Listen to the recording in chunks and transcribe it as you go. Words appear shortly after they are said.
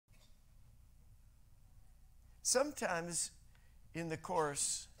Sometimes in the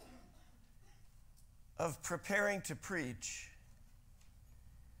course of preparing to preach,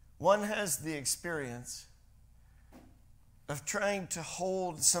 one has the experience of trying to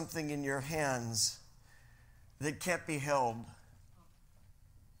hold something in your hands that can't be held.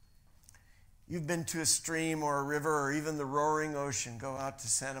 You've been to a stream or a river or even the roaring ocean. Go out to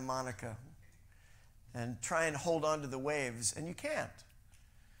Santa Monica and try and hold on to the waves, and you can't.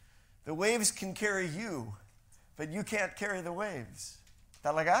 The waves can carry you, but you can't carry the waves.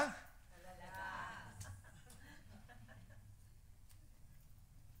 Talaga?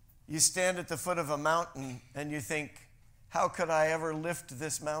 You stand at the foot of a mountain and you think, how could I ever lift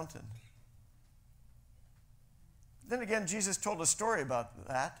this mountain? Then again, Jesus told a story about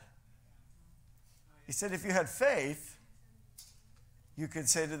that. He said if you had faith, you could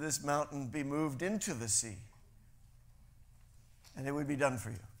say to this mountain, be moved into the sea, and it would be done for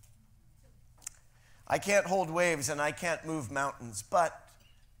you. I can't hold waves and I can't move mountains, but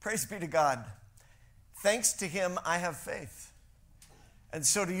praise be to God. Thanks to him, I have faith. And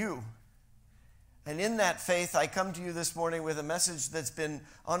so do you. And in that faith, I come to you this morning with a message that's been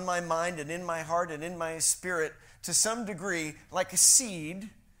on my mind and in my heart and in my spirit to some degree like a seed,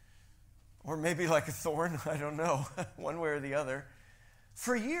 or maybe like a thorn, I don't know, one way or the other,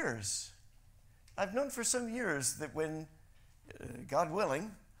 for years. I've known for some years that when, God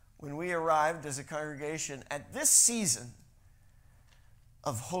willing, when we arrived as a congregation at this season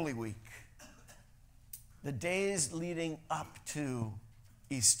of Holy Week, the days leading up to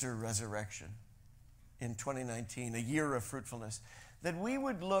Easter resurrection in 2019, a year of fruitfulness, that we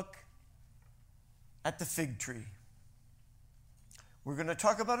would look at the fig tree. We're going to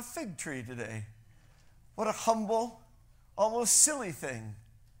talk about a fig tree today. What a humble, almost silly thing.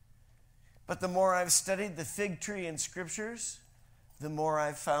 But the more I've studied the fig tree in scriptures, the more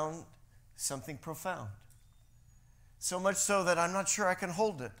I've found something profound. So much so that I'm not sure I can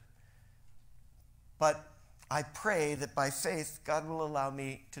hold it. But I pray that by faith, God will allow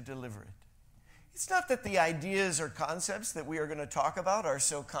me to deliver it. It's not that the ideas or concepts that we are going to talk about are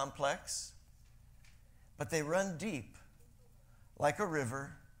so complex, but they run deep like a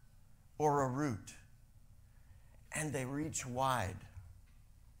river or a root, and they reach wide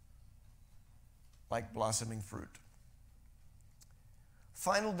like blossoming fruit.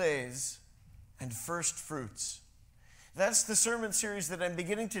 Final days and first fruits. That's the sermon series that I'm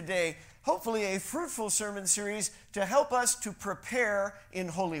beginning today, hopefully a fruitful sermon series to help us to prepare in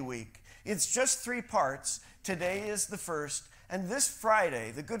Holy Week. It's just 3 parts. Today is the first, and this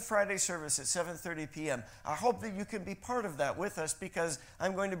Friday, the Good Friday service at 7:30 p.m., I hope that you can be part of that with us because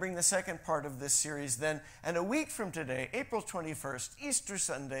I'm going to bring the second part of this series then. And a week from today, April 21st, Easter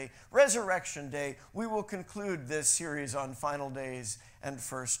Sunday, Resurrection Day, we will conclude this series on final days and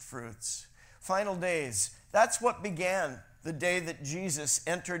first fruits. Final days, that's what began the day that Jesus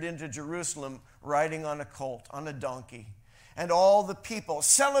entered into Jerusalem riding on a colt, on a donkey. And all the people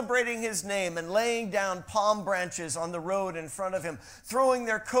celebrating his name and laying down palm branches on the road in front of him, throwing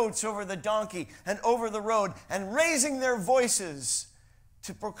their coats over the donkey and over the road, and raising their voices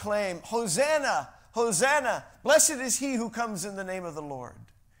to proclaim, Hosanna, Hosanna, blessed is he who comes in the name of the Lord.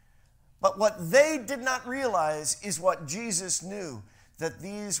 But what they did not realize is what Jesus knew, that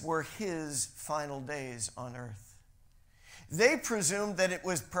these were his final days on earth. They presumed that it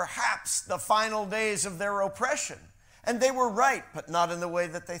was perhaps the final days of their oppression. And they were right, but not in the way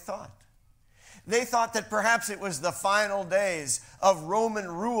that they thought. They thought that perhaps it was the final days of Roman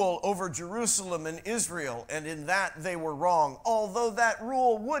rule over Jerusalem and Israel, and in that they were wrong, although that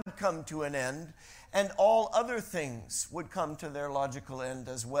rule would come to an end, and all other things would come to their logical end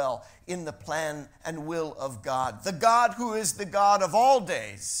as well, in the plan and will of God. The God who is the God of all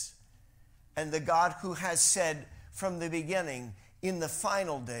days, and the God who has said from the beginning, in the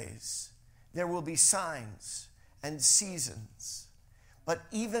final days, there will be signs and seasons. But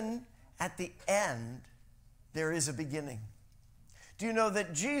even at the end, there is a beginning. Do you know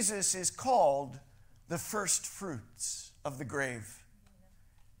that Jesus is called the first fruits of the grave?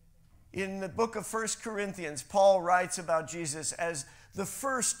 In the book of 1 Corinthians, Paul writes about Jesus as the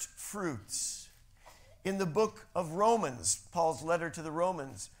first fruits. In the book of Romans, Paul's letter to the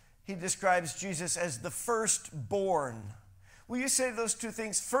Romans, he describes Jesus as the firstborn. Will you say those two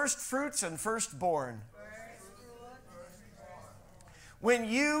things, first fruits and firstborn? When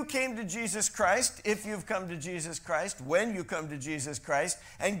you came to Jesus Christ, if you've come to Jesus Christ, when you come to Jesus Christ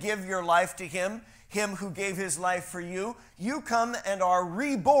and give your life to him, him who gave his life for you, you come and are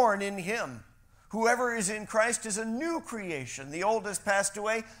reborn in him. Whoever is in Christ is a new creation. The old has passed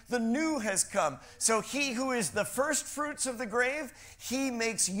away, the new has come. So he who is the first fruits of the grave, he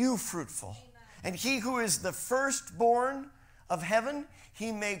makes you fruitful. And he who is the firstborn of heaven,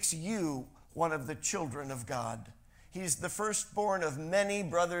 he makes you one of the children of God. He's the firstborn of many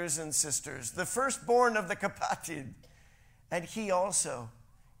brothers and sisters, the firstborn of the Kapatid. And he also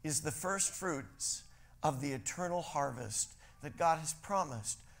is the first fruits of the eternal harvest that God has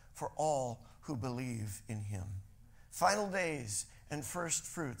promised for all who believe in him. Final days and first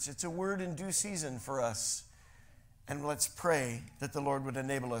fruits. It's a word in due season for us. And let's pray that the Lord would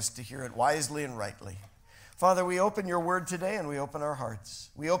enable us to hear it wisely and rightly. Father, we open your word today and we open our hearts.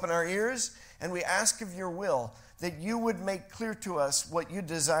 We open our ears and we ask of your will that you would make clear to us what you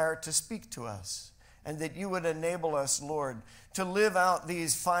desire to speak to us, and that you would enable us, Lord, to live out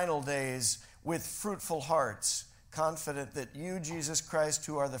these final days with fruitful hearts, confident that you, Jesus Christ,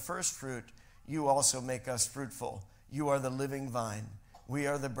 who are the first fruit, you also make us fruitful. You are the living vine. We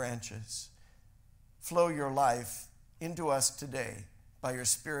are the branches. Flow your life into us today by your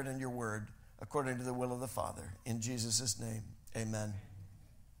Spirit and your word, according to the will of the Father. In Jesus' name, amen.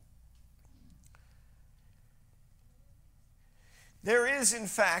 There is, in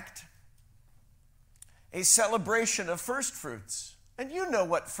fact, a celebration of first fruits. And you know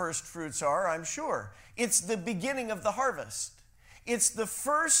what first fruits are, I'm sure. It's the beginning of the harvest. It's the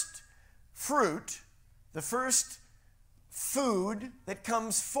first fruit, the first food that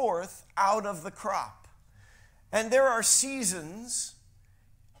comes forth out of the crop. And there are seasons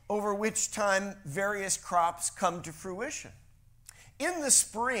over which time various crops come to fruition. In the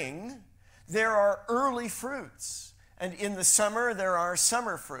spring, there are early fruits. And in the summer, there are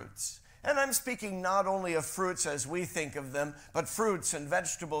summer fruits. And I'm speaking not only of fruits as we think of them, but fruits and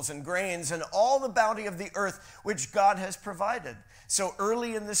vegetables and grains and all the bounty of the earth which God has provided. So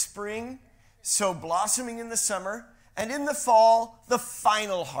early in the spring, so blossoming in the summer, and in the fall, the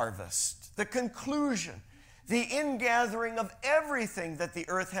final harvest, the conclusion, the ingathering of everything that the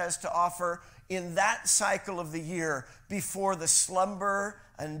earth has to offer in that cycle of the year before the slumber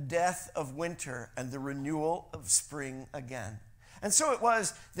and death of winter and the renewal of spring again. And so it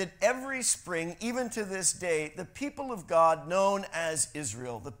was that every spring, even to this day, the people of God known as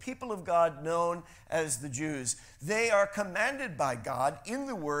Israel, the people of God known as the Jews, they are commanded by God in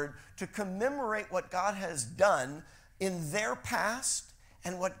the Word to commemorate what God has done in their past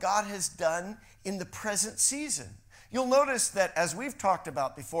and what God has done in the present season. You'll notice that, as we've talked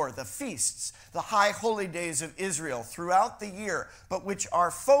about before, the feasts, the high holy days of Israel throughout the year, but which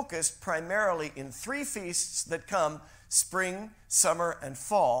are focused primarily in three feasts that come spring, summer, and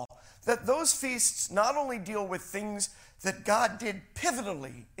fall, that those feasts not only deal with things that God did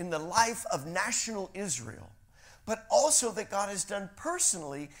pivotally in the life of national Israel, but also that God has done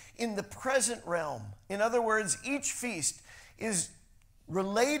personally in the present realm. In other words, each feast is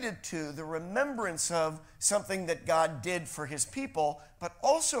related to the remembrance of something that God did for his people, but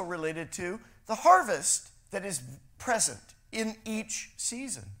also related to the harvest that is present in each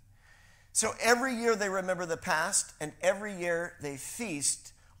season. So every year they remember the past, and every year they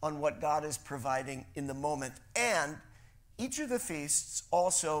feast on what God is providing in the moment. And each of the feasts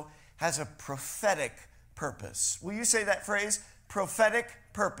also has a prophetic purpose. Will you say that phrase? Prophetic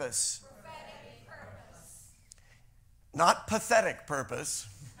purpose. Prophetic purpose. Not pathetic purpose.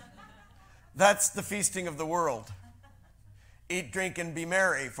 That's the feasting of the world. Eat, drink, and be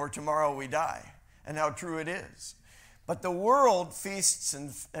merry, for tomorrow we die. And how true it is. But the world feasts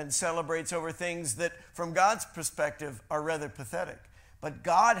and celebrates over things that, from God's perspective, are rather pathetic. But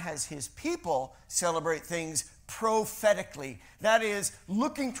God has his people celebrate things prophetically. That is,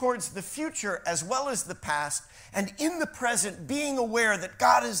 looking towards the future as well as the past, and in the present being aware that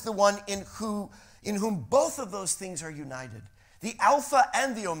God is the one in whom both of those things are united. The Alpha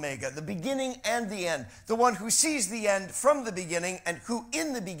and the Omega, the beginning and the end, the one who sees the end from the beginning and who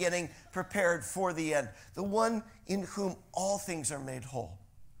in the beginning prepared for the end, the one in whom all things are made whole.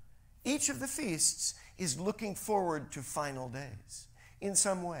 Each of the feasts is looking forward to final days in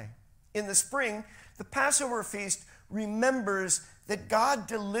some way. In the spring, the Passover feast remembers that God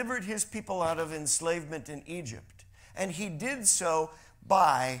delivered his people out of enslavement in Egypt, and he did so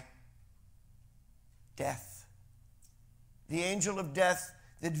by death. The angel of death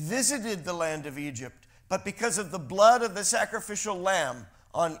that visited the land of Egypt, but because of the blood of the sacrificial lamb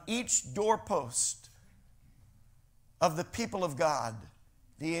on each doorpost of the people of God,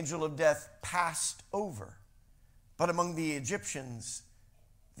 the angel of death passed over. But among the Egyptians,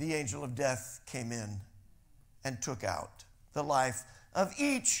 the angel of death came in and took out the life of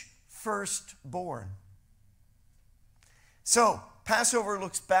each firstborn. So, Passover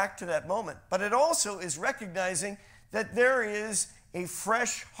looks back to that moment, but it also is recognizing that there is a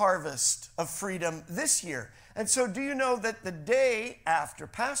fresh harvest of freedom this year. And so do you know that the day after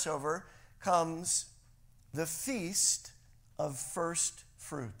Passover comes the Feast of First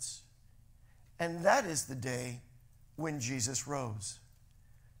Fruits. And that is the day when Jesus rose.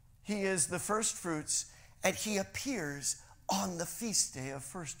 He is the first fruits, and he appears on the feast day of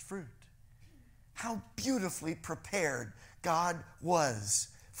first fruit. How beautifully prepared God was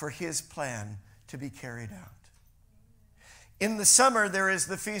for his plan to be carried out. In the summer, there is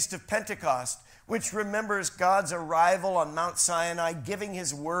the Feast of Pentecost, which remembers God's arrival on Mount Sinai, giving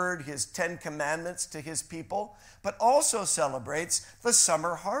his word, his 10 commandments to his people, but also celebrates the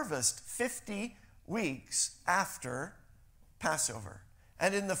summer harvest, 50 weeks after Passover.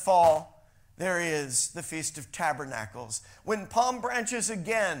 And in the fall, there is the Feast of Tabernacles, when palm branches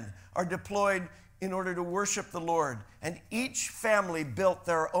again are deployed in order to worship the Lord. And each family built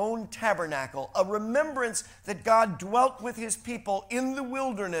their own tabernacle, a remembrance that God dwelt with his people in the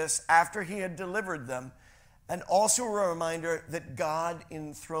wilderness after he had delivered them, and also a reminder that God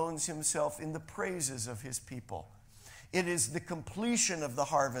enthrones himself in the praises of his people. It is the completion of the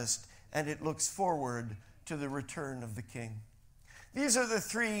harvest, and it looks forward to the return of the King. These are the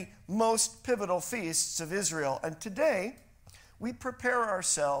three most pivotal feasts of Israel, and today we prepare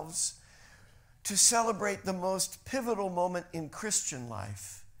ourselves to celebrate the most pivotal moment in Christian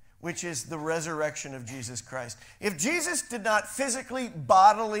life, which is the resurrection of Jesus Christ. If Jesus did not physically,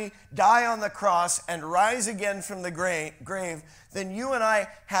 bodily die on the cross and rise again from the grave, then you and I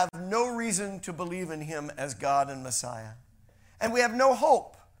have no reason to believe in him as God and Messiah. And we have no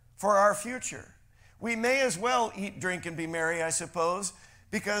hope for our future. We may as well eat, drink, and be merry, I suppose,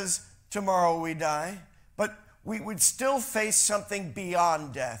 because tomorrow we die. But we would still face something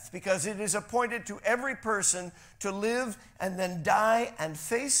beyond death, because it is appointed to every person to live and then die and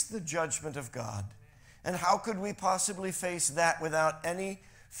face the judgment of God. And how could we possibly face that without any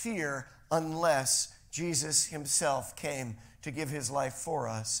fear unless Jesus himself came to give his life for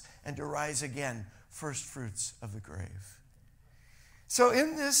us and to rise again, first fruits of the grave? So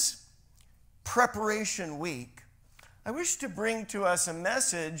in this preparation week, I wish to bring to us a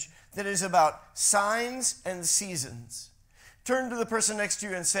message that is about signs and seasons. Turn to the person next to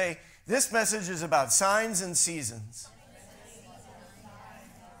you and say, this message is about signs and seasons.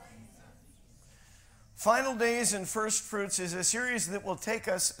 Final Days and First Fruits is a series that will take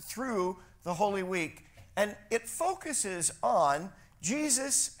us through the Holy Week, and it focuses on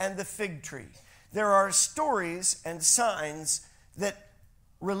Jesus and the fig tree. There are stories and signs that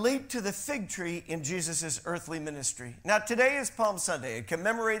relate to the fig tree in Jesus' earthly ministry. Now, today is Palm Sunday. It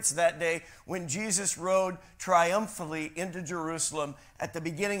commemorates that day when Jesus rode triumphantly into Jerusalem at the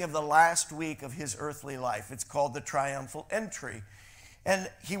beginning of the last week of his earthly life. It's called the triumphal entry. And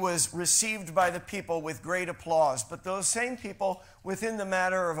he was received by the people with great applause. But those same people, within the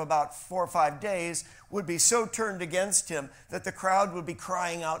matter of about 4 or 5 days, would be so turned against him that the crowd would be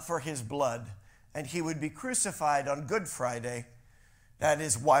crying out for his blood. And he would be crucified on Good Friday. That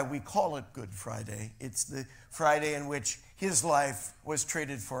is why we call it Good Friday. It's the Friday in which his life was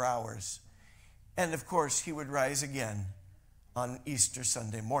traded for ours. And of course, he would rise again on Easter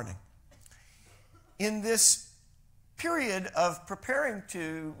Sunday morning. In this period of preparing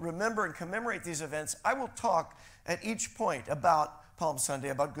to remember and commemorate these events, I will talk at each point about Palm Sunday,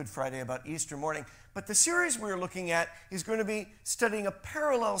 about Good Friday, about Easter morning. But the series we're looking at is going to be studying a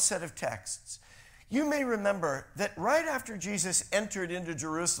parallel set of texts. You may remember that right after Jesus entered into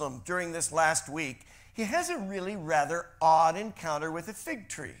Jerusalem during this last week, he has a really rather odd encounter with a fig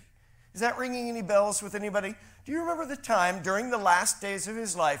tree. Is that ringing any bells with anybody? Do you remember the time during the last days of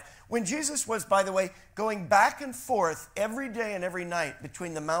his life when Jesus was, by the way, going back and forth every day and every night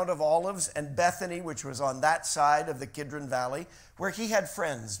between the Mount of Olives and Bethany, which was on that side of the Kidron Valley, where he had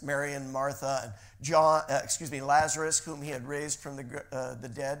friends, Mary and Martha and Lazarus, whom he had raised from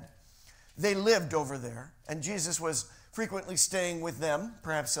the dead. They lived over there, and Jesus was frequently staying with them,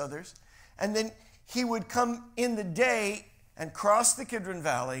 perhaps others. And then he would come in the day and cross the Kidron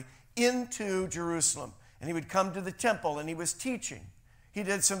Valley into Jerusalem. And he would come to the temple, and he was teaching. He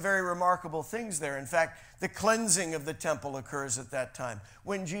did some very remarkable things there. In fact, the cleansing of the temple occurs at that time,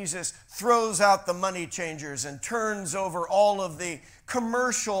 when Jesus throws out the money changers and turns over all of the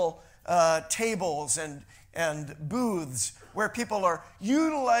commercial tables and booths where people are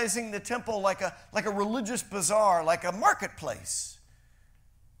utilizing the temple like a religious bazaar, like a marketplace.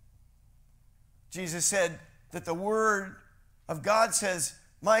 Jesus said that the word of God says,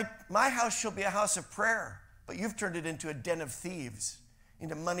 my house shall be a house of prayer, but you've turned it into a den of thieves,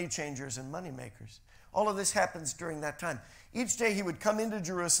 into money changers and money makers. All of this happens during that time. Each day he would come into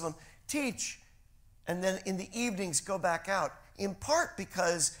Jerusalem, teach, and then in the evenings go back out, in part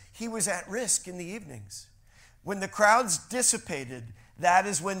because he was at risk in the evenings. When the crowds dissipated, that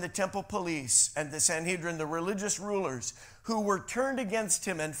is when the temple police and the Sanhedrin, the religious rulers, who were turned against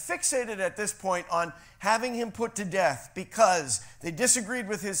him and fixated at this point on having him put to death because they disagreed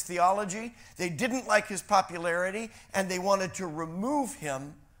with his theology, they didn't like his popularity, and they wanted to remove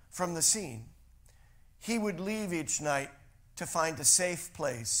him from the scene. He would leave each night to find a safe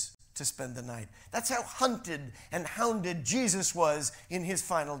place to spend the night. That's how hunted and hounded Jesus was in his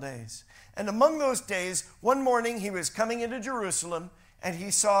final days. And among those days, one morning he was coming into Jerusalem and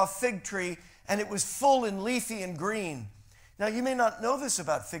he saw a fig tree, and it was full and leafy and green. Now, you may not know this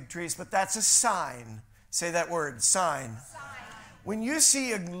about fig trees, but that's a sign. Say that word, sign. Sign. When you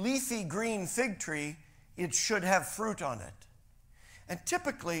see a leafy green fig tree, it should have fruit on it. And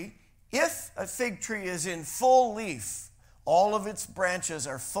typically, if a fig tree is in full leaf, all of its branches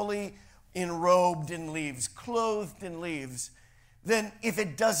are fully enrobed in leaves, clothed in leaves, then if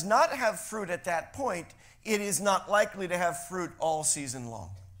it does not have fruit at that point, it is not likely to have fruit all season long.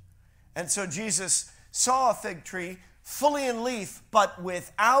 And so Jesus saw a fig tree fully in leaf, but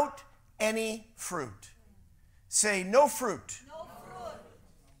without any fruit. Say, no fruit. No fruit.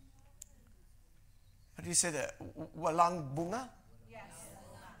 How do you say that? Walang bunga? Yes.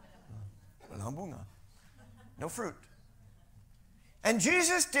 Walang bunga. No fruit. And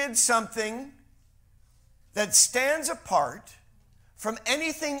Jesus did something that stands apart from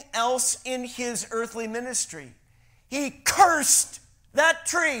anything else in his earthly ministry. He cursed that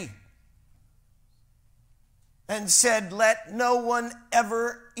tree and said, "Let no one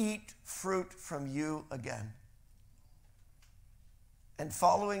ever eat fruit from you again." And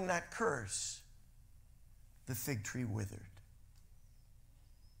following that curse, the fig tree withered.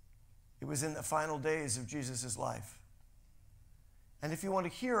 It was in the final days of Jesus' life. And if you want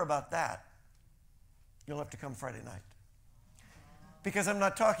to hear about that, you'll have to come Friday night. Because I'm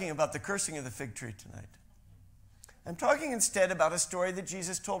not talking about the cursing of the fig tree tonight. I'm talking instead about a story that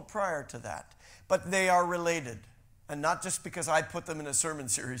Jesus told prior to that. But they are related. And not just because I put them in a sermon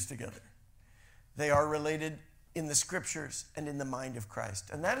series together. They are related in the scriptures and in the mind of Christ.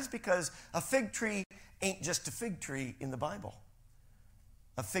 And that is because a fig tree ain't just a fig tree in the Bible.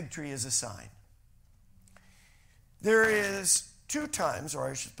 A fig tree is a sign. There is two times, or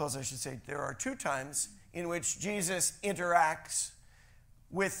I suppose I should say there are two times in which Jesus interacts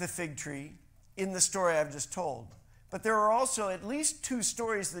with the fig tree in the story I've just told. But there are also at least two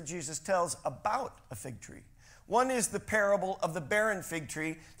stories that Jesus tells about a fig tree. One is the parable of the barren fig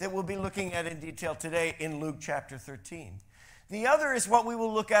tree that we'll be looking at in detail today in Luke chapter 13. The other is what we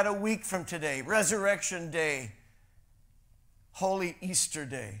will look at a week from today, Resurrection Day, Holy Easter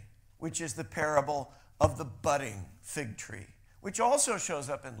Day, which is the parable of the budding fig tree, which also shows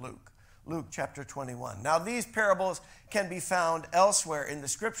up in Luke chapter 21. Now, these parables can be found elsewhere in the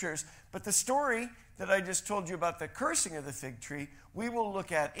scriptures, but the story that I just told you about the cursing of the fig tree, we will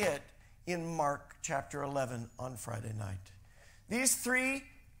look at it in Mark chapter 11 on Friday night. These three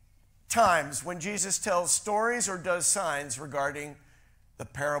times when Jesus tells stories or does signs regarding the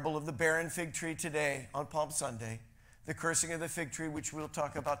parable of the barren fig tree today on Palm Sunday, the cursing of the fig tree, which we'll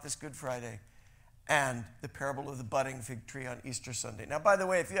talk about this Good Friday, and the parable of the budding fig tree on Easter Sunday. Now, by the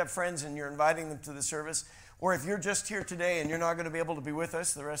way, if you have friends and you're inviting them to the service, or if you're just here today and you're not going to be able to be with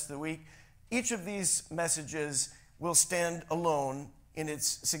us the rest of the week, each of these messages will stand alone in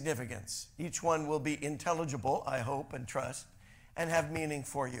its significance. Each one will be intelligible, I hope and trust, and have meaning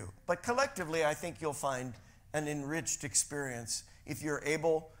for you. But collectively, I think you'll find an enriched experience if you're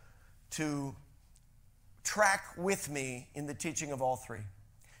able to track with me in the teaching of all three.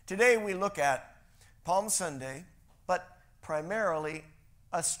 Today we look at Palm Sunday, but primarily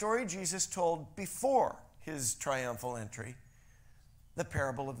a story Jesus told before his triumphal entry, the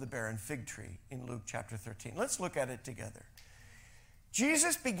parable of the barren fig tree in Luke chapter 13. Let's look at it together.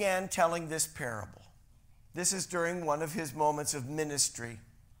 Jesus began telling this parable. This is during one of his moments of ministry.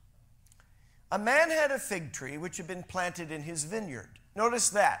 A man had a fig tree which had been planted in his vineyard. Notice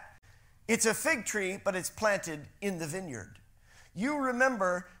that. It's a fig tree, but it's planted in the vineyard. You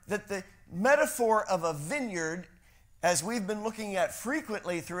remember that the metaphor of a vineyard, as we've been looking at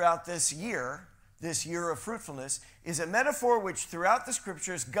frequently throughout this year of fruitfulness, is a metaphor which throughout the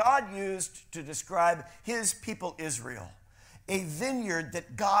scriptures God used to describe his people Israel. A vineyard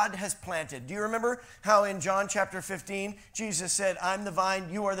that God has planted. Do you remember how in John chapter 15, Jesus said, "I'm the vine,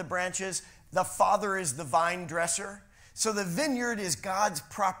 you are the branches, the Father is the vine dresser"? So the vineyard is God's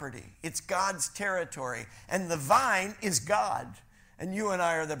property. It's God's territory. And the vine is God. And you and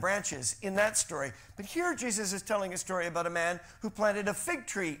I are the branches in that story. But here Jesus is telling a story about a man who planted a fig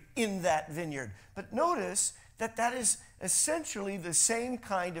tree in that vineyard. But notice that that is essentially the same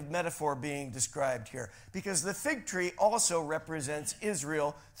kind of metaphor being described here, because the fig tree also represents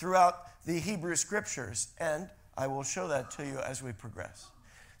Israel throughout the Hebrew scriptures, and I will show that to you as we progress.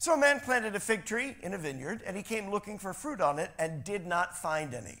 So a man planted a fig tree in a vineyard, and he came looking for fruit on it and did not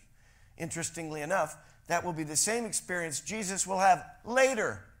find any. Interestingly enough, that will be the same experience Jesus will have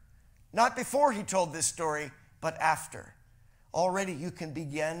later, not before he told this story, but after. Already you can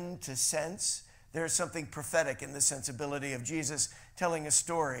begin to sense there's something prophetic in the sensibility of Jesus telling a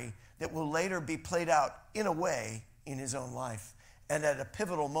story that will later be played out in a way in his own life and at a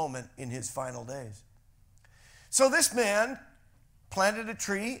pivotal moment in his final days. So this man planted a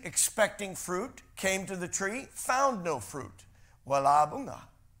tree expecting fruit, came to the tree, found no fruit. Wala bunga.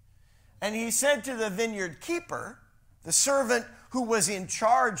 And he said to the vineyard keeper, the servant who was in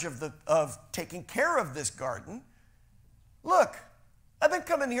charge of taking care of this garden, look, I've been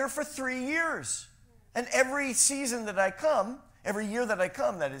coming here for 3 years. And every season that I come, every year that I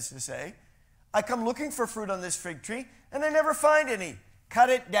come, that is to say, I come looking for fruit on this fig tree, and I never find any. Cut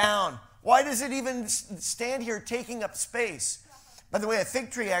it down. Why does it even stand here taking up space? By the way, a fig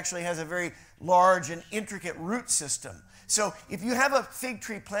tree actually has a very large and intricate root system. So if you have a fig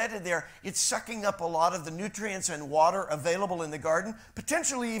tree planted there, it's sucking up a lot of the nutrients and water available in the garden,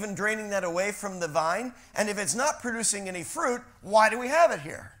 potentially even draining that away from the vine. And if it's not producing any fruit, why do we have it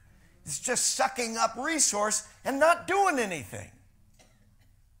here? It's just sucking up resource and not doing anything.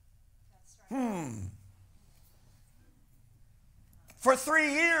 For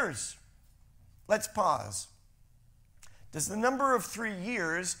 3 years. Let's pause. Does the number of 3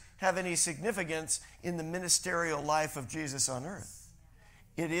 years have any significance in the ministerial life of Jesus on earth?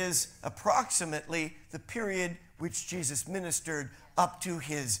 It is approximately the period which Jesus ministered up to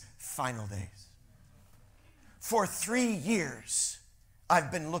his final days. For 3 years,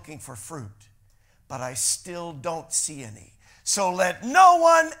 I've been looking for fruit, but I still don't see any. So let no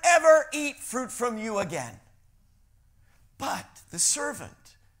one ever eat fruit from you again. But the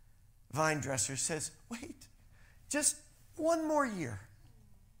servant, vine dresser, says, wait, just 1 more year.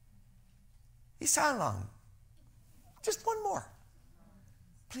 Isa lang. Just 1 more.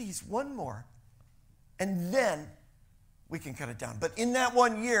 Please, 1 more. And then we can cut it down. But in that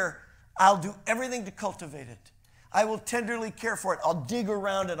 1 year, I'll do everything to cultivate it. I will tenderly care for it. I'll dig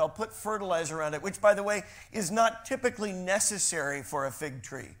around it. I'll put fertilizer around it, which, by the way, is not typically necessary for a fig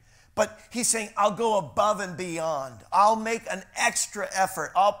tree. But he's saying, I'll go above and beyond. I'll make an extra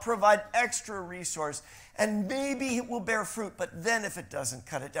effort. I'll provide extra resource. And maybe it will bear fruit, but then if it doesn't,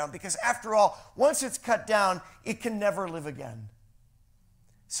 cut it down. Because after all, once it's cut down, it can never live again.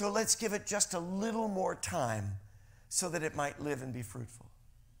 So let's give it just a little more time so that it might live and be fruitful.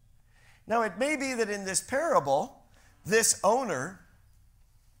 Now, it may be that in this parable, this owner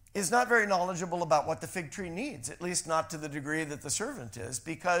is not very knowledgeable about what the fig tree needs, at least not to the degree that the servant is,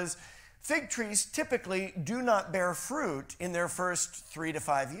 because fig trees typically do not bear fruit in their first 3 to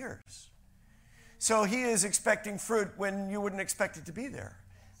 5 years. So he is expecting fruit when you wouldn't expect it to be there.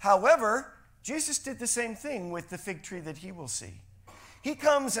 However, Jesus did the same thing with the fig tree that he will see. He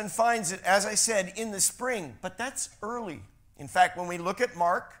comes and finds it, as I said, in the spring, but that's early. In fact, when we look at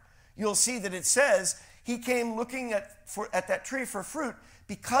Mark, you'll see that it says he came looking at that tree for fruit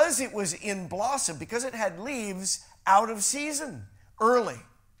because it was in blossom, because it had leaves out of season, early.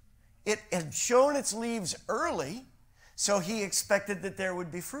 It had shown its leaves early, so he expected that there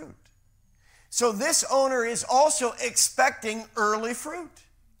would be fruit. So this owner is also expecting early fruit.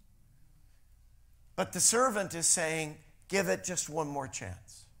 But the servant is saying, give it just 1 more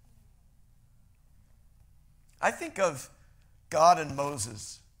chance. I think of God and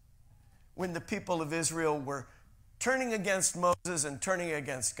Moses when the people of Israel were turning against Moses and turning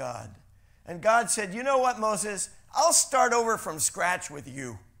against God. And God said, you know what, Moses? I'll start over from scratch with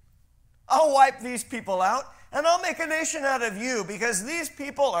you. I'll wipe these people out, and I'll make a nation out of you because these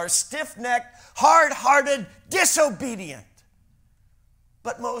people are stiff-necked, hard-hearted, disobedient.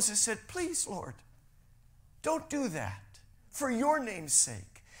 But Moses said, please, Lord, don't do that. For your name's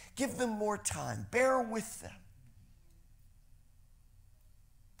sake, give them more time. Bear with them.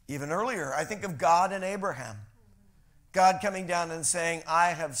 Even earlier, I think of God and Abraham. God coming down and saying, I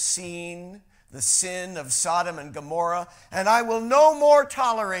have seen the sin of Sodom and Gomorrah, and I will no more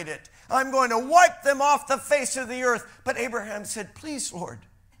tolerate it. I'm going to wipe them off the face of the earth. But Abraham said, please, Lord,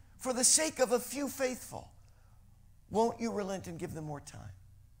 for the sake of a few faithful, won't you relent and give them more time?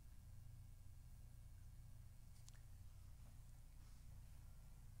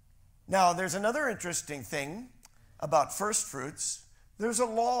 Now, there's another interesting thing about first fruits. There's a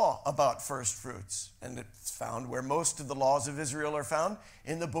law about first fruits, and it's found where most of the laws of Israel are found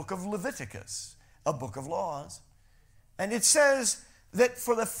in the book of Leviticus, a book of laws. And it says that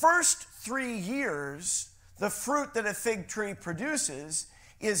for the first 3 years, the fruit that a fig tree produces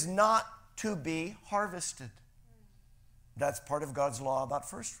is not to be harvested. That's part of God's law about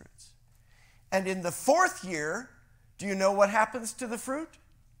first fruits. And in the 4th year, do you know what happens to the fruit?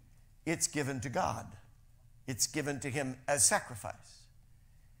 It's given to God. It's given to him as sacrifice.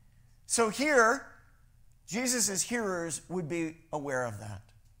 So here, Jesus' hearers would be aware of that.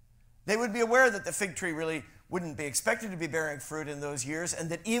 They would be aware that the fig tree really wouldn't be expected to be bearing fruit in those years, and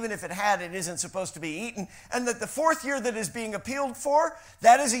that even if it had, it isn't supposed to be eaten, and that the 4th year that is being appealed for,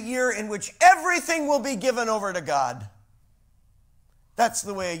 that is a year in which everything will be given over to God. That's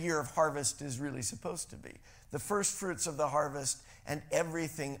the way a year of harvest is really supposed to be. The first fruits of the harvest and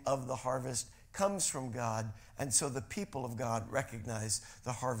everything of the harvest comes from God, and so the people of God recognize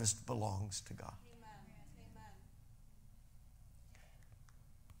the harvest belongs to God.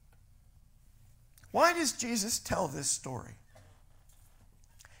 Why does Jesus tell this story?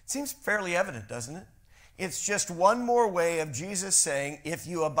 It seems fairly evident, doesn't it? It's just one more way of Jesus saying, if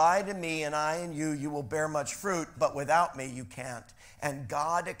you abide in me and I in you, you will bear much fruit, but without me you can't. And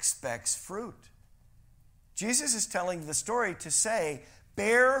God expects fruit. Jesus is telling the story to say,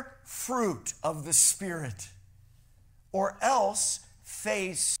 bear fruit of the Spirit, or else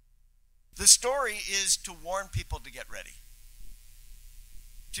face. The story is to warn people to get ready.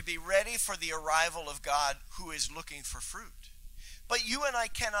 To be ready for the arrival of God who is looking for fruit. But you and I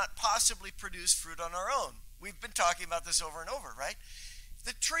cannot possibly produce fruit on our own. We've been talking about this over and over, right?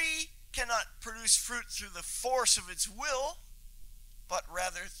 The tree cannot produce fruit through the force of its will, but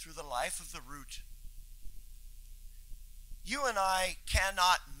rather through the life of the root. You and I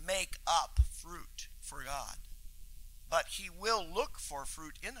cannot make up fruit for God, but he will look for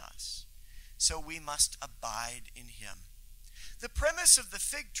fruit in us, so we must abide in him. The premise of the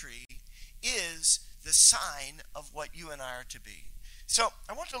fig tree is the sign of what you and I are to be. So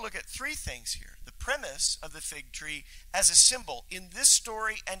I want to look at 3 things here. The premise of the fig tree as a symbol in this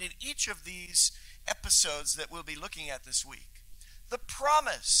story and in each of these episodes that we'll be looking at this week. The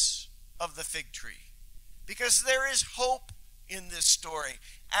promise of the fig tree, because there is hope in this story,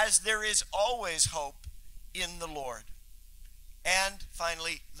 as there is always hope in the Lord. And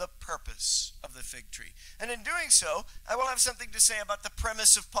finally, the purpose of the fig tree. And in doing so, I will have something to say about the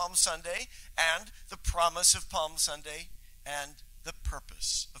premise of Palm Sunday and the promise of Palm Sunday and the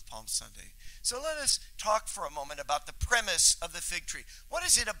purpose of Palm Sunday. So let us talk for a moment about the premise of the fig tree. What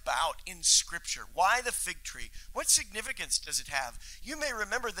is it about in Scripture? Why the fig tree? What significance does it have? You may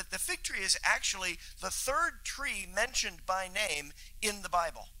remember that the fig tree is actually the 3rd tree mentioned by name in the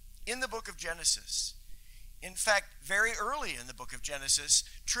Bible, in the book of Genesis. In fact, very early in the book of Genesis,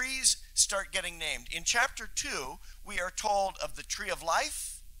 trees start getting named. In chapter 2, we are told of the tree of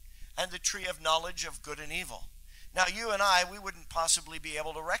life and the tree of knowledge of good and evil. Now, you and I, we wouldn't possibly be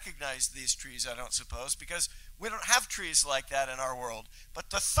able to recognize these trees, I don't suppose, because we don't have trees like that in our world.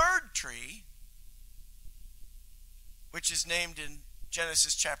 But the 3rd tree, which is named in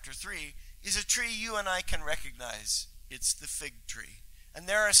Genesis chapter 3, is a tree you and I can recognize. It's the fig tree. And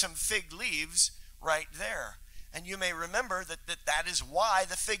there are some fig leaves right there. And you may remember that is why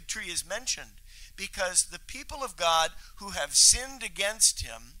the fig tree is mentioned, because the people of God who have sinned against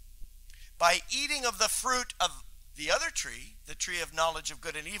him by eating of the fruit of the other tree, the tree of knowledge of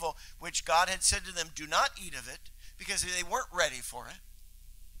good and evil, which God had said to them, do not eat of it, because they weren't ready for it,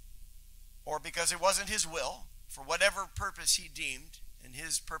 or because it wasn't his will, for whatever purpose he deemed, and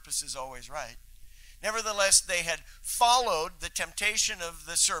his purpose is always right. Nevertheless, they had followed the temptation of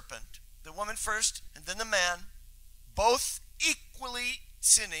the serpent, the woman first, and then the man, both equally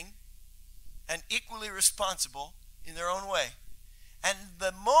sinning and equally responsible in their own way. And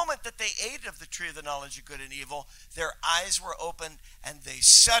the moment that they ate of the tree of the knowledge of good and evil, their eyes were opened and they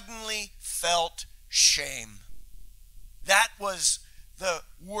suddenly felt shame. That was the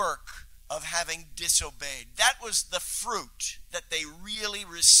work of having disobeyed. That was the fruit that they really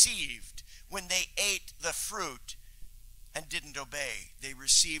received when they ate the fruit and didn't obey. They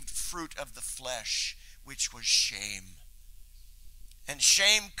received fruit of the flesh, which was shame. And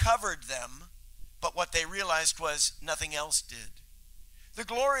shame covered them, but what they realized was nothing else did. The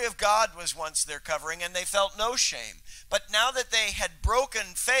glory of God was once their covering, and they felt no shame. But now that they had broken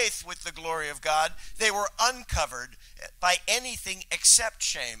faith with the glory of God, they were uncovered by anything except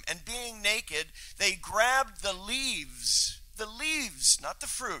shame. And being naked, they grabbed the leaves, not the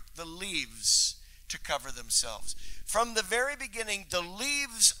fruit, the leaves, to cover themselves. From the very beginning, the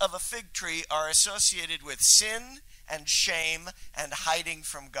leaves of a fig tree are associated with sin and shame and hiding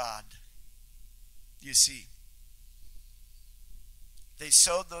from God. You see, they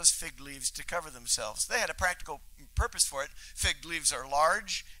sewed those fig leaves to cover themselves. They had a practical purpose for it. Fig leaves are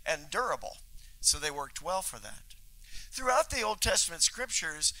large and durable, so they worked well for that. Throughout the Old Testament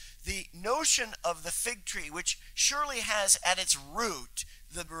scriptures, the notion of the fig tree, which surely has at its root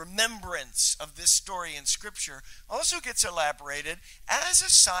the remembrance of this story in Scripture, also gets elaborated as a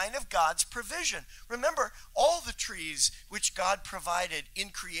sign of God's provision. Remember, all the trees which God provided in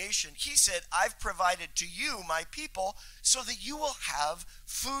creation, he said, I've provided to you, my people, so that you will have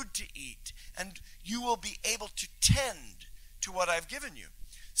food to eat, and you will be able to tend to what I've given you.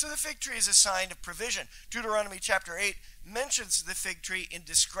 So the fig tree is a sign of provision. Deuteronomy chapter 8 mentions the fig tree in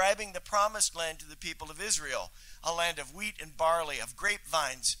describing the promised land to the people of Israel, a land of wheat and barley, of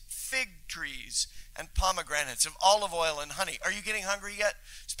grapevines, fig trees, and pomegranates, of olive oil and honey. Are you getting hungry yet?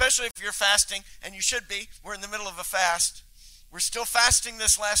 Especially if you're fasting, and you should be. We're in the middle of a fast. We're still fasting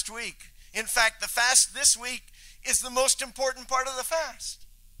this last week. In fact, the fast this week is the most important part of the fast.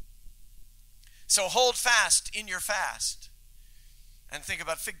 So hold fast in your fast. And think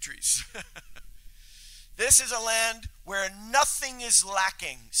about fig trees. This is a land where nothing is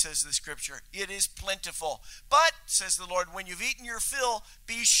lacking, says the Scripture. It is plentiful. But, says the Lord, when you've eaten your fill,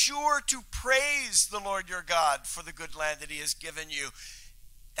 be sure to praise the Lord your God for the good land that he has given you.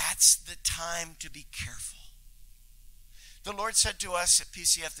 That's the time to be careful. The Lord said to us at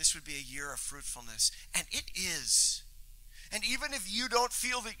PCF this would be a year of fruitfulness. And it is. And even if you don't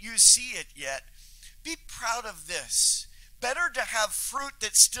feel that you see it yet, be proud of this. Better to have fruit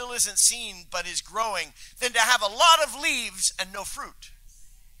that still isn't seen but is growing than to have a lot of leaves and no fruit.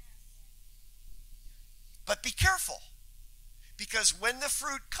 But be careful, because when the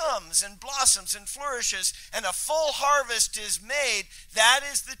fruit comes and blossoms and flourishes and a full harvest is made, that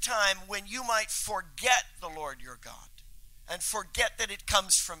is the time when you might forget the Lord your God and forget that it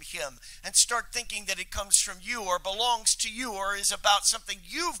comes from him and start thinking that it comes from you or belongs to you or is about something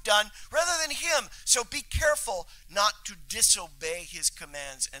you've done rather than him. So be careful not to disobey his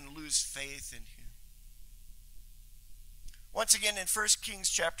commands and lose faith in him. Once again, in 1 Kings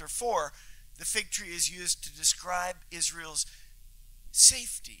chapter 4, the fig tree is used to describe Israel's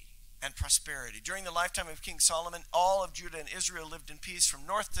safety and prosperity. During the lifetime of King Solomon, all of Judah and Israel lived in peace from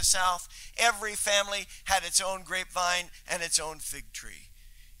north to south. Every family had its own grapevine and its own fig tree.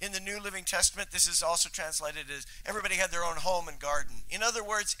 In the New Living Testament, this is also translated as everybody had their own home and garden. In other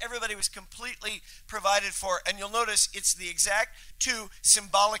words, everybody was completely provided for. And you'll notice it's the exact two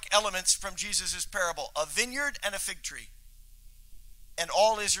symbolic elements from Jesus' parable, a vineyard and a fig tree. And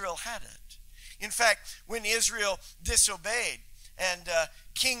all Israel had it. In fact, when Israel disobeyed and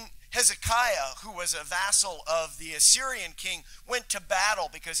King Hezekiah, who was a vassal of the Assyrian king, went to battle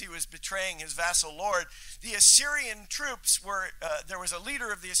because he was betraying his vassal lord. The Assyrian troops there was a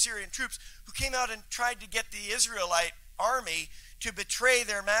leader of the Assyrian troops who came out and tried to get the Israelite army to betray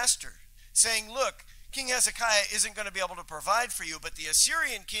their master, saying, look, King Hezekiah isn't going to be able to provide for you, but the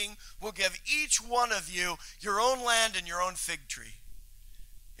Assyrian king will give each one of you your own land and your own fig tree.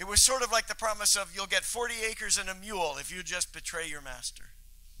 It was sort of like the promise of you'll get 40 acres and a mule if you just betray your master.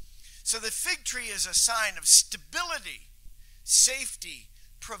 So the fig tree is a sign of stability, safety,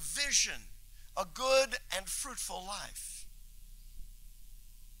 provision, a good and fruitful life.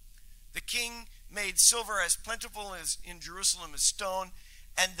 The king made silver as plentiful as in Jerusalem as stone,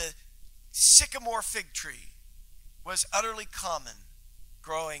 and the sycamore fig tree was utterly common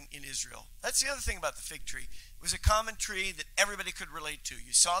growing in Israel. That's the other thing about the fig tree. It was a common tree that everybody could relate to.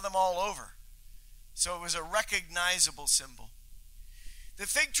 You saw them all over. So it was a recognizable symbol. The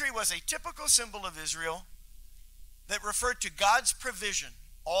fig tree was a typical symbol of Israel that referred to God's provision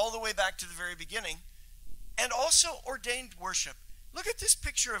all the way back to the very beginning, and also ordained worship. Look at this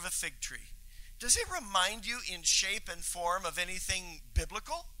picture of a fig tree. Does it remind you in shape and form of anything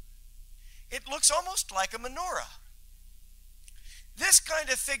biblical? It looks almost like a menorah. This kind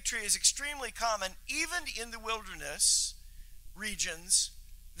of fig tree is extremely common even in the wilderness regions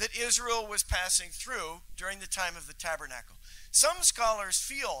that Israel was passing through during the time of the tabernacle. Some scholars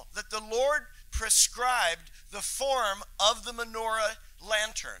feel that the Lord prescribed the form of the menorah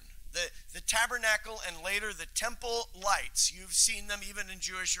lantern, the tabernacle and later the temple lights. You've seen them even in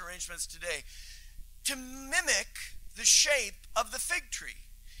Jewish arrangements today, to mimic the shape of the fig tree.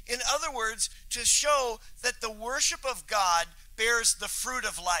 In other words, to show that the worship of God bears the fruit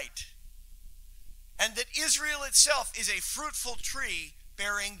of light, and that Israel itself is a fruitful tree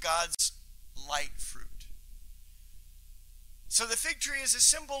bearing God's light fruit. So the fig tree is a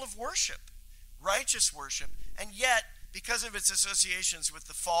symbol of worship, righteous worship, and yet, because of its associations with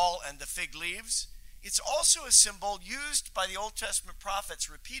the fall and the fig leaves, It's also a symbol used by the Old Testament prophets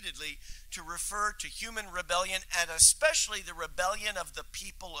repeatedly to refer to human rebellion, and especially the rebellion of the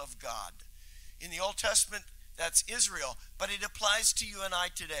people of God. In the Old Testament, that's Israel, but it applies to you and I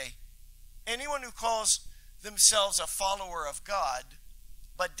today. Anyone who calls themselves a follower of God,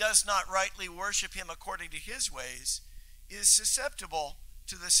 but does not rightly worship him according to his ways, is susceptible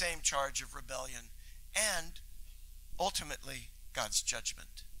to the same charge of rebellion and ultimately God's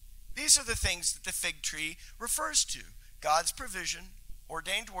judgment. These are the things that the fig tree refers to: God's provision,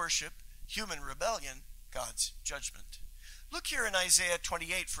 ordained worship, human rebellion, God's judgment. Look here in Isaiah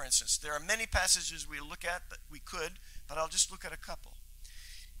 28, for instance. There are many passages we look at, but I'll just look at a couple.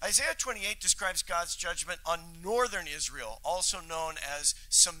 Isaiah 28 describes God's judgment on northern Israel, also known as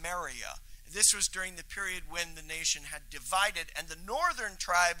Samaria. This was during the period when the nation had divided, and the northern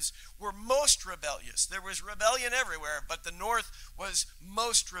tribes were most rebellious. There was rebellion everywhere, but the north was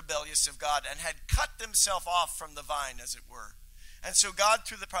most rebellious of God and had cut themselves off from the vine, as it were. And so God,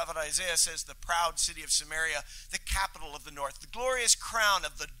 through the prophet Isaiah, says, the proud city of Samaria, the capital of the north, the glorious crown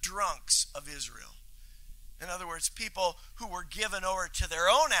of the drunks of Israel. In other words, people who were given over to their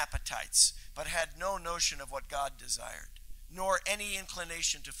own appetites, but had no notion of what God desired, nor any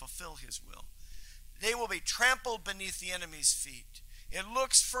inclination to fulfill his will. They will be trampled beneath the enemy's feet. It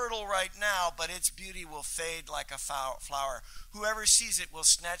looks fertile right now, but its beauty will fade like a flower. Whoever sees it will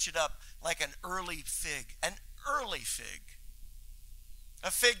snatch it up like an early fig. An early fig. A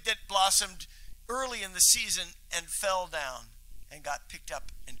fig that blossomed early in the season and fell down and got picked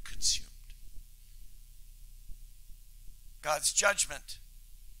up and consumed. God's judgment.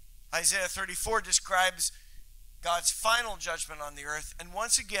 Isaiah 34 describes God's final judgment on the earth, and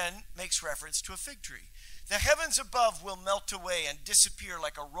once again makes reference to a fig tree. The heavens above will melt away and disappear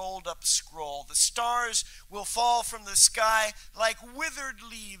like a rolled up scroll. The stars will fall from the sky like withered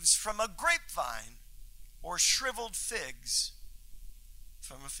leaves from a grapevine, or shriveled figs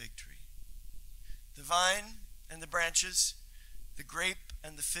from a fig tree. The vine and the branches, the grape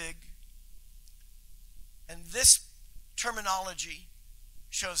and the fig. And this terminology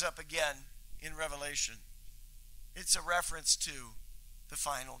shows up again in Revelation. It's a reference to the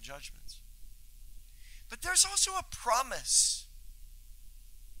final judgments. But there's also a promise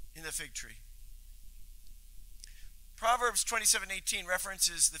in the fig tree. Proverbs 27:18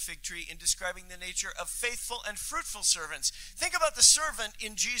 references the fig tree in describing the nature of faithful and fruitful servants. Think about the servant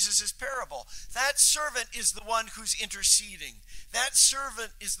in Jesus' parable. That servant is the one who's interceding. That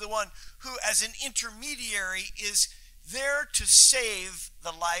servant is the one who, as an intermediary, is there to save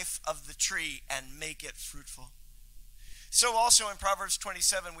the life of the tree and make it fruitful. So also in Proverbs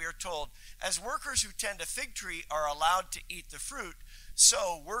 27 we are told, as workers who tend a fig tree are allowed to eat the fruit,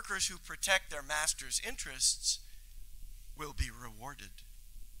 so workers who protect their master's interests will be rewarded.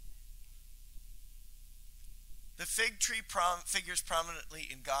 The fig tree figures prominently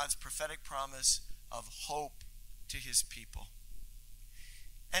in God's prophetic promise of hope to his people.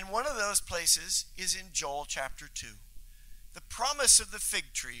 And one of those places is in Joel chapter 2. The promise of the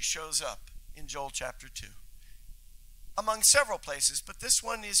fig tree shows up in Joel chapter 2. Among several places, but this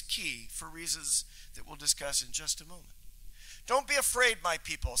one is key for reasons that we'll discuss in just a moment. Don't be afraid, my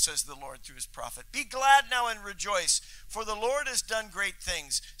people, says the Lord through his prophet. Be glad now and rejoice, for the Lord has done great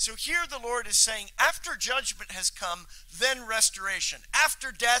things. So here the Lord is saying, after judgment has come, then restoration.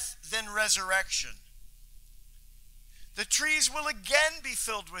 After death, then resurrection. The trees will again be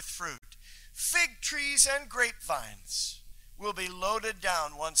filled with fruit. Fig trees and grapevines will be loaded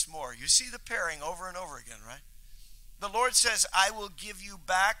down once more. You see the pairing over and over again, right? The Lord says, I will give you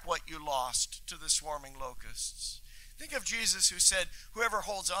back what you lost to the swarming locusts. Think of Jesus who said, whoever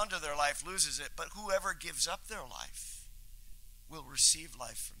holds on to their life loses it, but whoever gives up their life will receive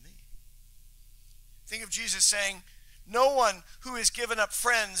life from me. Think of Jesus saying, no one who has given up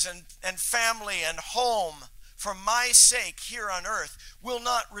friends and family and home for my sake here on earth will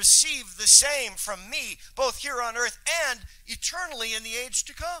not receive the same from me, both here on earth and eternally in the age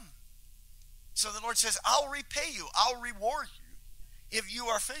to come. So the Lord says, I'll repay you. I'll reward you if you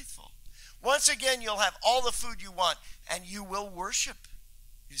are faithful. Once again, you'll have all the food you want, and you will worship.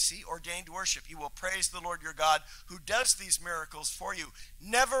 You see, ordained worship. You will praise the Lord your God who does these miracles for you.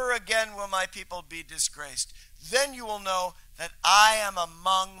 Never again will my people be disgraced. Then you will know that I am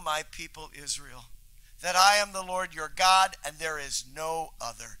among my people Israel, that I am the Lord your God, and there is no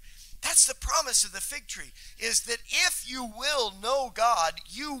other. That's the promise of the fig tree, is that if you will know God,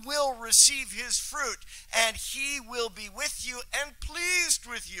 you will receive his fruit, and he will be with you and pleased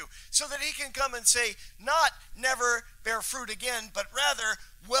with you, so that he can come and say, not never bear fruit again, but rather,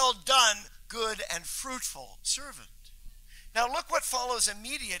 well done, good and fruitful servant. Now look what follows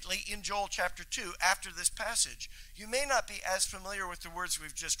immediately in Joel chapter 2 after this passage. You may not be as familiar with the words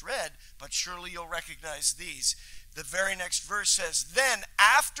we've just read, but surely you'll recognize these. The very next verse says, "Then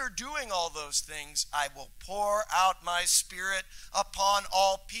after doing all those things, I will pour out my spirit upon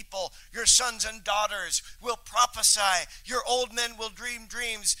all people. Your sons and daughters will prophesy. Your old men will dream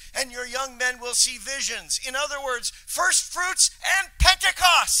dreams, and your young men will see visions." In other words, first fruits and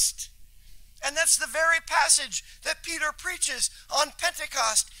Pentecost. And that's the very passage that Peter preaches on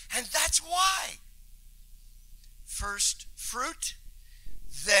Pentecost. And that's why. First fruit,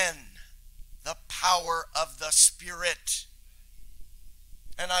 then the power of the Spirit.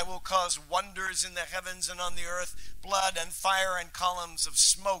 "And I will cause wonders in the heavens and on the earth, blood and fire and columns of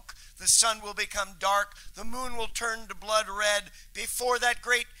smoke. The sun will become dark, the moon will turn to blood red before that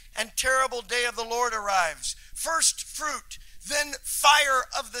great and terrible day of the Lord arrives." First fruit, then fire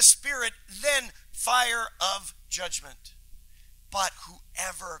of the Spirit, then fire of judgment. "But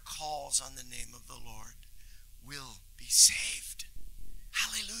whoever calls on the name of the Lord will be saved."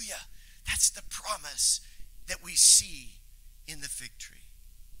 Hallelujah. That's the promise that we see in the fig tree.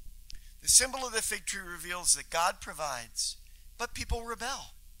 The symbol of the fig tree reveals that God provides, but people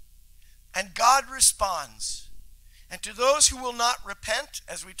rebel. And God responds. And to those who will not repent,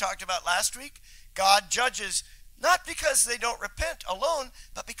 as we talked about last week, God judges not because they don't repent alone,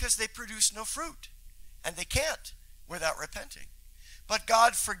 but because they produce no fruit. And they can't without repenting. But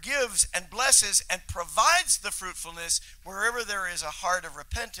God forgives and blesses and provides the fruitfulness wherever there is a heart of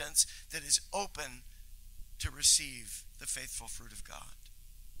repentance that is open to receive the faithful fruit of God.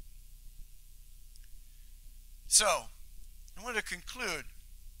 So, I want to conclude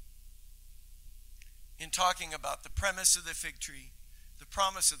in talking about the premise of the fig tree, the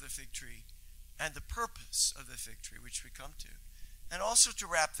promise of the fig tree, and the purpose of the fig tree, which we come to. And also to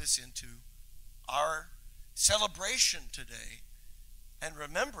wrap this into our celebration today and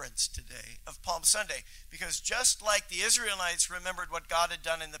remembrance today of Palm Sunday. Because just like the Israelites remembered what God had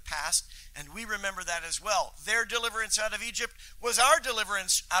done in the past, and we remember that as well, their deliverance out of Egypt was our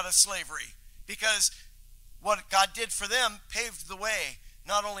deliverance out of slavery. Because what God did for them paved the way,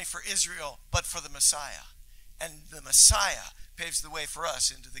 not only for Israel, but for the Messiah. And the Messiah paves the way for us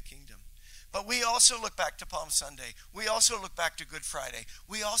into the kingdom. But we also look back to Palm Sunday. We also look back to Good Friday.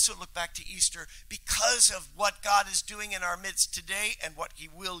 We also look back to Easter because of what God is doing in our midst today and what he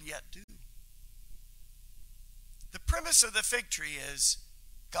will yet do. The premise of the fig tree is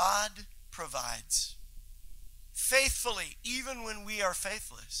God provides faithfully, even when we are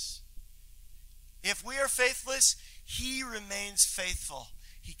faithless. If we are faithless, he remains faithful.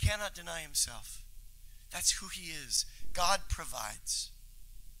 He cannot deny himself. That's who he is. God provides.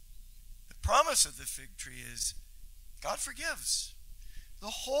 The promise of the fig tree is God forgives.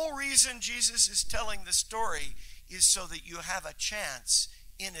 The whole reason Jesus is telling the story is so that you have a chance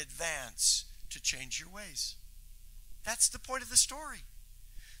in advance to change your ways. That's the point of the story.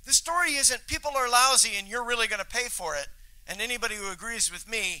 The story isn't people are lousy and you're really going to pay for it. And anybody who agrees with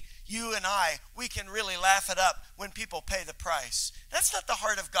me, you and I, we can really laugh it up when people pay the price. That's not the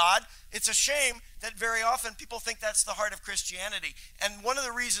heart of God. It's a shame that very often people think that's the heart of Christianity. And one of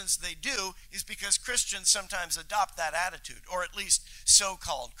the reasons they do is because Christians sometimes adopt that attitude, or at least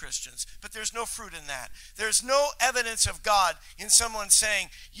so-called Christians. But there's no fruit in that. There's no evidence of God in someone saying,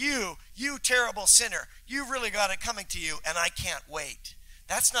 you terrible sinner, you've really got it coming to you, and I can't wait.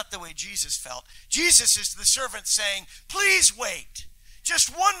 That's not the way Jesus felt. Jesus is the servant saying, please wait just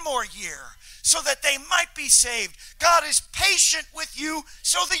one more year so that they might be saved. God is patient with you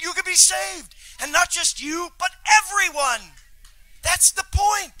so that you can be saved. And not just you, but everyone. That's the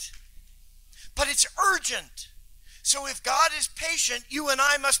point. But it's urgent. So if God is patient, you and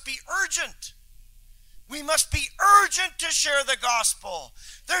I must be urgent. We must be urgent to share the gospel.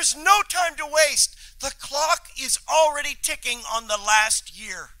 There's no time to waste. The clock is already ticking on the last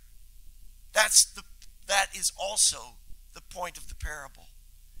year. That is also the point of the parable.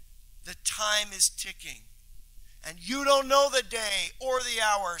 The time is ticking. And you don't know the day or the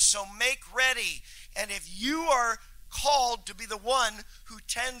hour, so make ready. And if you are called to be the one who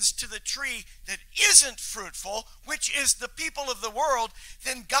tends to the tree that isn't fruitful, which is the people of the world,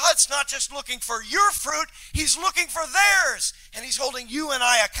 then God's not just looking for your fruit, he's looking for theirs. And he's holding you and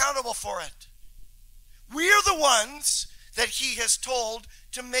I accountable for it. We are the ones that he has told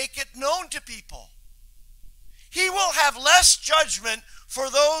to make it known to people. He will have less judgment for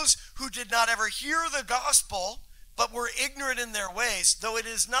those who did not ever hear the gospel, but were ignorant in their ways, though it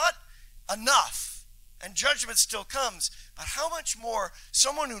is not enough. And judgment still comes. But how much more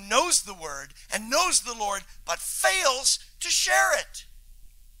someone who knows the word and knows the Lord, but fails to share it?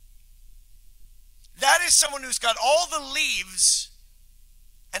 That is someone who's got all the leaves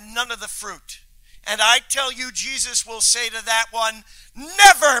and none of the fruit. And I tell you, Jesus will say to that one,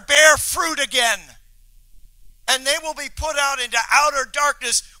 never bear fruit again. And they will be put out into outer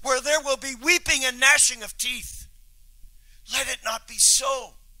darkness where there will be weeping and gnashing of teeth. Let it not be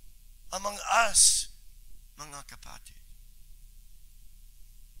so among us, mga kapatid.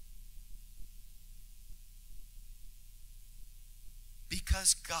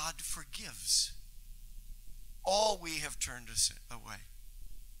 Because God forgives all we have turned us away.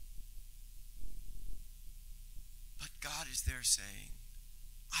 But God is there saying,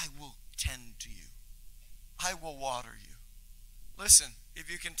 I will tend to you. I will water you. Listen, if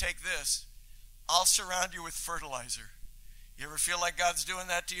you can take this, I'll surround you with fertilizer. You ever feel like God's doing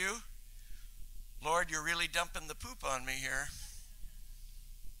that to you? Lord, you're really dumping the poop on me here.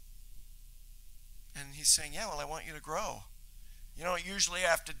 And he's saying, yeah, well, I want you to grow. You don't usually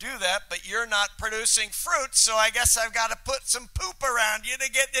have to do that, but you're not producing fruit, so I guess I've got to put some poop around you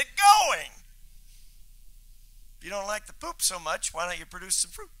to get it going. If you don't like the poop so much, why don't you produce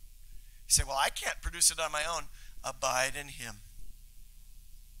some fruit? You say, well, I can't produce it on my own. Abide in him.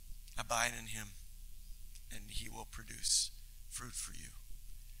 Abide in him, and he will produce fruit for you.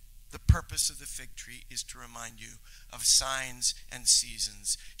 The purpose of the fig tree is to remind you of signs and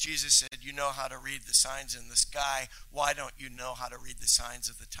seasons. Jesus said, you know how to read the signs in the sky. Why don't you know how to read the signs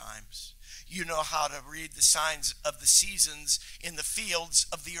of the times? You know how to read the signs of the seasons in the fields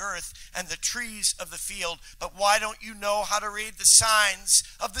of the earth and the trees of the field. But why don't you know how to read the signs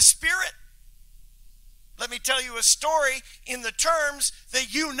of the Spirit? Let me tell you a story in the terms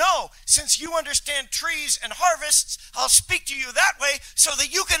that you know. Since you understand trees and harvests, I'll speak to you that way so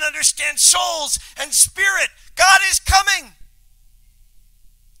that you can understand souls and spirit. God is coming.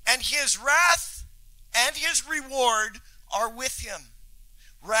 And his wrath and his reward are with him.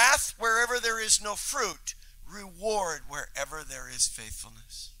 Wrath wherever there is no fruit. Reward wherever there is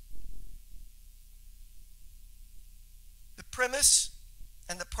faithfulness. The premise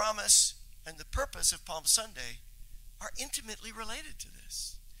and the promise and the purpose of Palm Sunday are intimately related to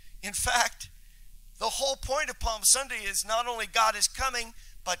this. In fact, the whole point of Palm Sunday is not only God is coming,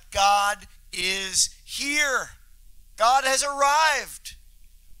 but God is here. God has arrived.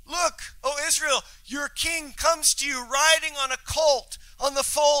 Look, O Israel, your king comes to you riding on a colt, on the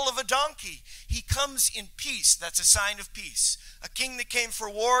foal of a donkey. He comes in peace. That's a sign of peace. A king that came for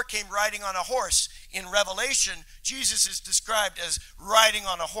war came riding on a horse. In Revelation, Jesus is described as riding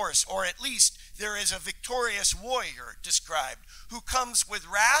on a horse, or at least there is a victorious warrior described who comes with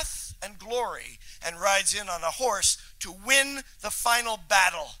wrath and glory and rides in on a horse to win the final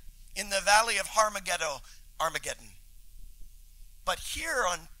battle in the valley of Armageddon. But here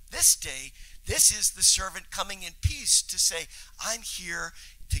on this day, this is the servant coming in peace to say, I'm here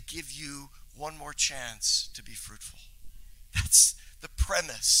to give you one more chance to be fruitful. That's the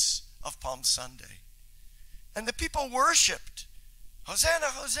premise of Palm Sunday. And the people worshiped, Hosanna,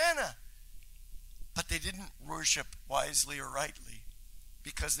 Hosanna. But they didn't worship wisely or rightly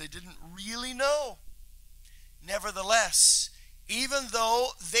because they didn't really know. Nevertheless, even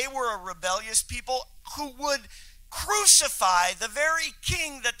though they were a rebellious people who would crucify the very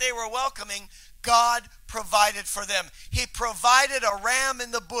king that they were welcoming, God provided for them. He provided a ram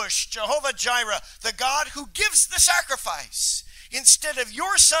in the bush, Jehovah Jireh, the God who gives the sacrifice. Instead of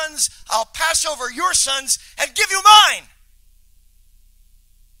your sons, I'll pass over your sons and give you mine.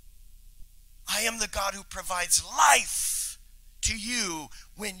 I am the God who provides life to you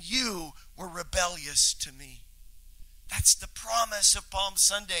when you were rebellious to me. That's the promise of Palm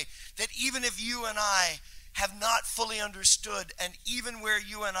Sunday, that even if you and I have not fully understood, and even where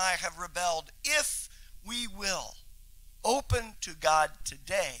you and I have rebelled, if we will open to God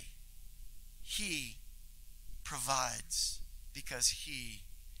today, he provides because he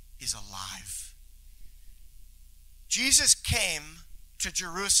is alive. Jesus came to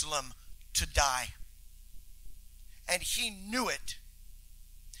Jerusalem to die, and he knew it.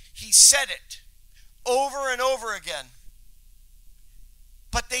 He said it over and over again,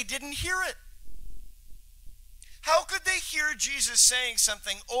 but they didn't hear it. How could they hear Jesus saying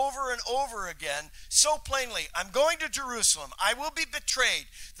something over and over again so plainly? I'm going to Jerusalem. I will be betrayed.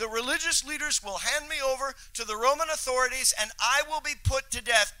 The religious leaders will hand me over to the Roman authorities and I will be put to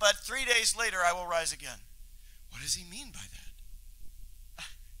death, but 3 days later I will rise again. What does he mean by that?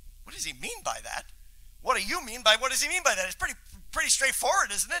 What does he mean by that? What do you mean by what does he mean by that? It's pretty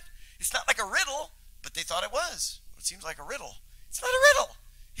straightforward, isn't it? It's not like a riddle, but they thought it was. It seems like a riddle. It's not a riddle.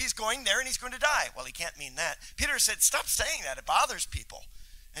 He's going there and he's going to die. Well, he can't mean that. Peter said, stop saying that. It bothers people.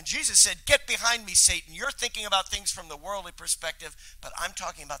 And Jesus said, get behind me, Satan. You're thinking about things from the worldly perspective, but I'm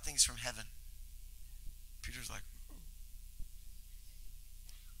talking about things from heaven. Peter's like,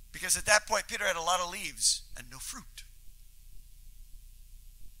 because at that point, Peter had a lot of leaves and no fruit.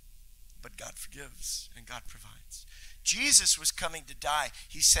 But God forgives and God provides. Jesus was coming to die.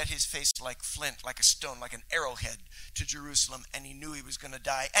 He set his face like flint, like a stone, like an arrowhead to Jerusalem, and he knew he was going to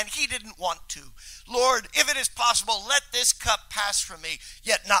die, and he didn't want to. Lord, if it is possible, let this cup pass from me,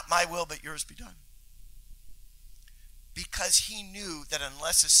 yet not my will, but yours be done. Because he knew that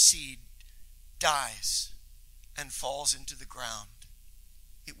unless a seed dies and falls into the ground,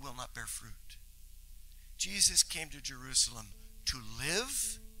 it will not bear fruit. Jesus came to Jerusalem to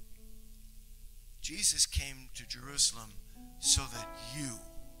live. Jesus came to Jerusalem so that you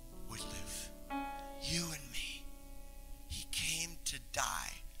would live. You and me. He came to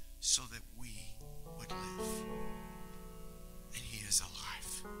die so that we would live. And he is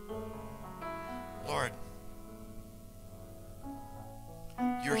alive. Lord,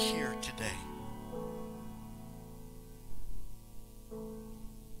 you're here today.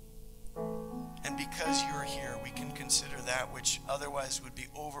 And because you're here, we can consider that which otherwise would be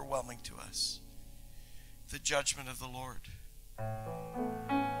overwhelming to us, the judgment of the Lord.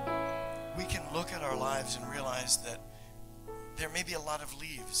 We can look at our lives and realize that there may be a lot of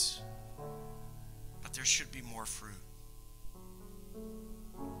leaves, but there should be more fruit.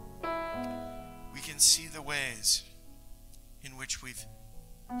 We can see the ways in which we've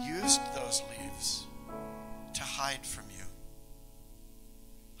used those leaves to hide from you.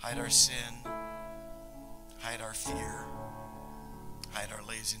 Hide our sin, hide our fear, hide our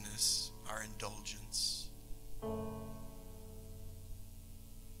laziness, our indulgence.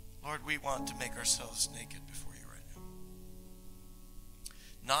 Lord, we want to make ourselves naked before you right now.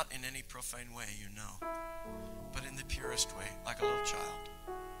 Not in any profane way, you know, but in the purest way, like a little child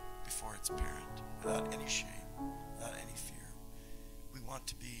before its parent, without any shame, without any fear. We want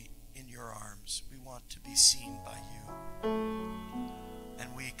to be in your arms. We want to be seen by you.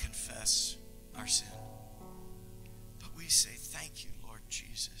 And we confess our sin. But we say, thank you, Lord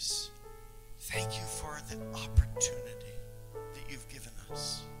Jesus. Thank you for the opportunity that you've given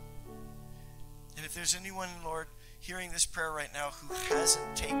us. And if there's anyone, Lord, hearing this prayer right now who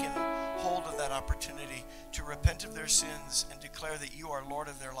hasn't taken hold of that opportunity to repent of their sins and declare that you are Lord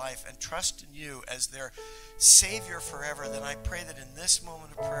of their life and trust in you as their Savior forever, then I pray that in this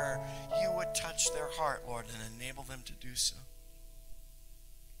moment of prayer, you would touch their heart, Lord, and enable them to do so.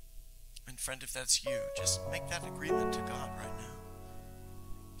 And friend, if that's you, just make that agreement to God right now.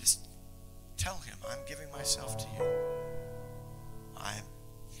 Just tell him, I'm giving myself to you.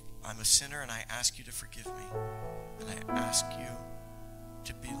 I'm a sinner and I ask you to forgive me. And I ask you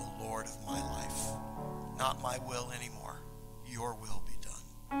to be the Lord of my life. Not my will anymore. Your will be done.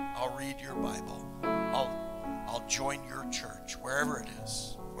 I'll read your Bible. I'll join your church, wherever it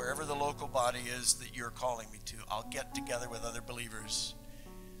is. Wherever the local body is that you're calling me to. I'll get together with other believers.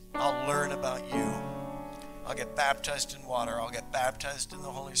 I'll learn about you. I'll get baptized in water. I'll get baptized in the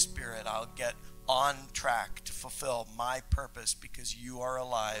Holy Spirit. I'll get on track to fulfill my purpose because you are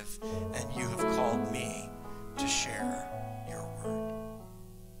alive and you have called me to share your word.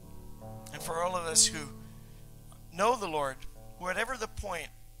 And for all of us who know the Lord, whatever the point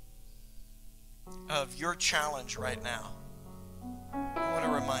of your challenge right now, I want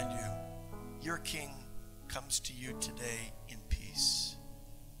to remind you, your King comes to you today in peace.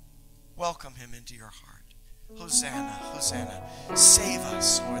 Welcome him into your heart. Hosanna, Hosanna. Save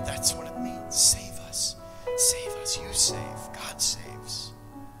us, Lord. That's what it means. Save us. Save us. You save. God saves.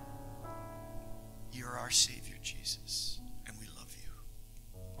 You're our Savior, Jesus, and we love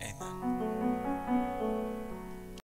you. Amen.